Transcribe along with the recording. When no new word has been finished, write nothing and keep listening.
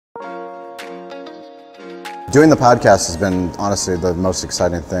Doing the podcast has been honestly the most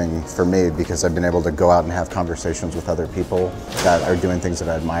exciting thing for me because I've been able to go out and have conversations with other people that are doing things that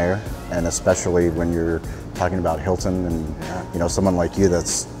I admire, and especially when you're talking about Hilton and you know, someone like you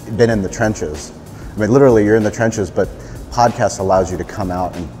that's been in the trenches. I mean, literally you're in the trenches, but podcast allows you to come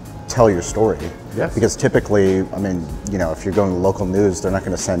out and tell your story. Yes. Because typically, I mean, you know, if you're going to local news, they're not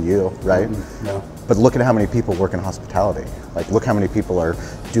going to send you, right? No. But look at how many people work in hospitality. Like, look how many people are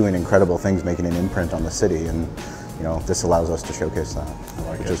doing incredible things, making an imprint on the city, and you know, this allows us to showcase that,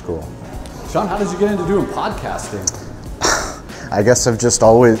 which is cool. Shawn, how did you get into doing podcasting? I guess I've just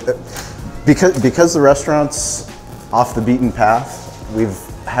always, because the restaurant's off the beaten path, we've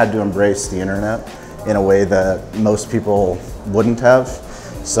had to embrace the internet in a way that most people wouldn't have.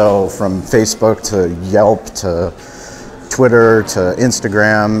 So from Facebook to Yelp to Twitter to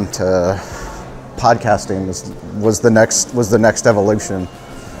Instagram to podcasting was the next evolution.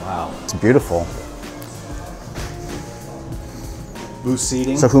 Wow. It's beautiful. Booth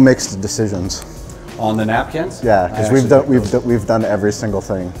seating. So who makes the decisions? On the napkins? Yeah, because we've done every single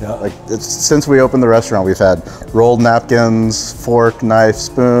thing. Yeah. Like since we opened the restaurant, we've had rolled napkins, fork, knife,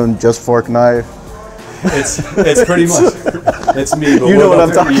 spoon, just fork, knife. It's pretty much, it's me. But you know what I'm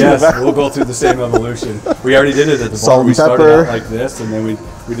talking about. Yes, we'll go through the same evolution. We already did it at the Salt bar. and We started pepper. out like this, and then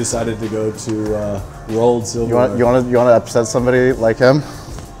we decided to go to rolled silverware. You want to upset somebody like him?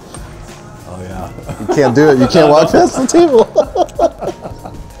 Oh yeah. You can't do it. You can't walk past the table.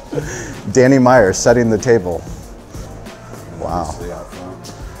 Danny Meyer setting the table. Wow.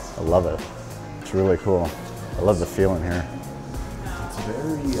 I love it. It's really cool. I love the feeling here. It's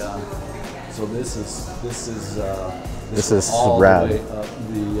very. So this is all rad. the way up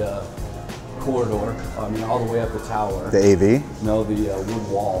the corridor. I mean, all the way up the tower. The AV? No, the wood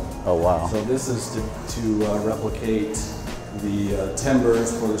wall. Oh wow. So this is to replicate the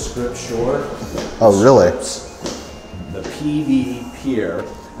timbers for the strip shore. Oh really? The PV pier,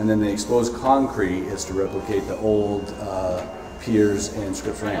 and then the exposed concrete is to replicate the old piers in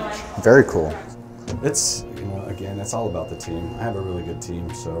Scripps Ranch. Very cool. It's, you know, again, it's all about the team. I have a really good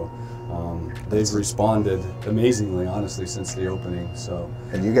team, so they've responded amazingly, honestly, since the opening. So.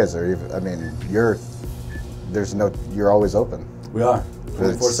 And you guys are even. I mean, you're always open. We are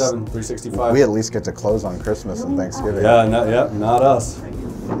 24/7, 365. We at least get to close on Christmas and Thanksgiving. Yeah, not us.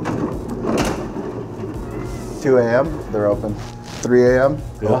 2 a.m. they're open. 3 a.m.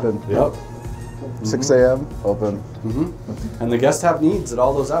 open. Yep. 6 a.m. open. And the guests have needs at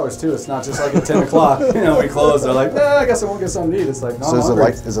all those hours too. It's not just like at 10 o'clock. You know, we close. They're like, I guess I won't get something to eat. It's like, no. So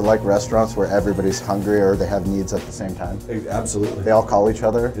is it like restaurants where everybody's hungry or they have needs at the same time? Absolutely. They all call each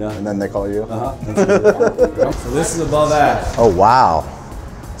other, and then they call you. So this is above that. Oh wow,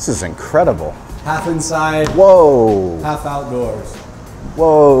 this is incredible. Half inside. Whoa. Half outdoors.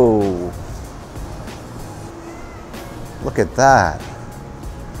 Whoa. Look at that.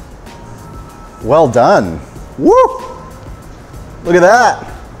 Well done. Woo! Look at that.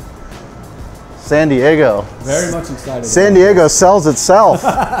 San Diego. Very much excited. San Diego sells itself.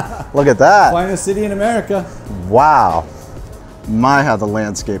 Look at that. Finest city in America. Wow. My, how the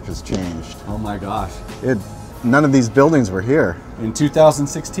landscape has changed. Oh my gosh. None of these buildings were here. In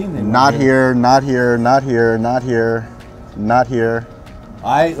 2016 they were Not here, not here, not here, not here, not here.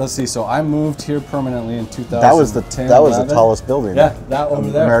 Let's see, so I moved here permanently in 2010. That was the tallest building. Yeah, that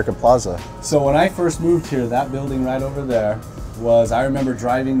over there. American Plaza. So when I first moved here, that building right over there was, I remember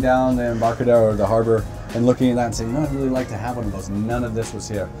driving down the Embarcadero or the harbor and looking at that and saying, I'd really like to have one of those. None of this was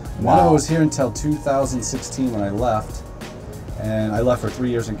here. None of it was here until 2016 when I left. And I left for 3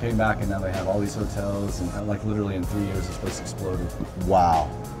 years and came back, and now they have all these hotels, and like literally in 3 years this place exploded. Wow.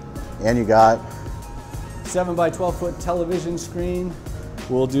 And you got 7 by 12 foot television screen.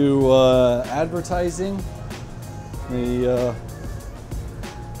 We'll do advertising.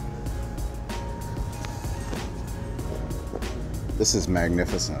 This is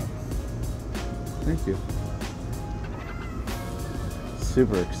magnificent. Thank you.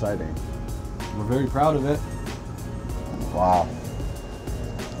 Super exciting. We're very proud of it. Wow.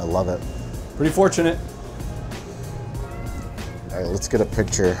 I love it. Pretty fortunate. All right, let's get a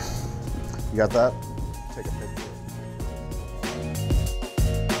picture. You got that? Take a picture.